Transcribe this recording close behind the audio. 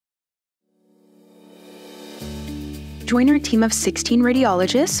Join our team of 16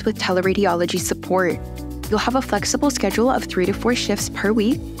 radiologists with teleradiology support. You'll have a flexible schedule of 3 to 4 shifts per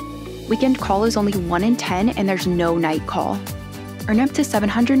week. Weekend call is only 1 in 10, and there's no night call. Earn up to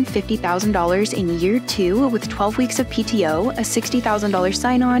 $750,000 in year 2 with 12 weeks of PTO, a $60,000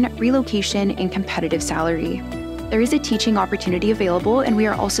 sign-on, relocation, and competitive salary. There is a teaching opportunity available, and we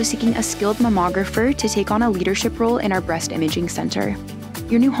are also seeking a skilled mammographer to take on a leadership role in our breast imaging center.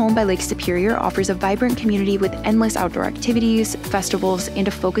 Your new home by Lake Superior offers a vibrant community with endless outdoor activities, festivals, and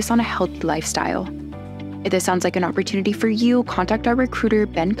a focus on a healthy lifestyle. If this sounds like an opportunity for you, contact our recruiter,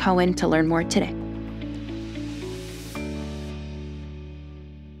 Ben Cowen, to learn more today.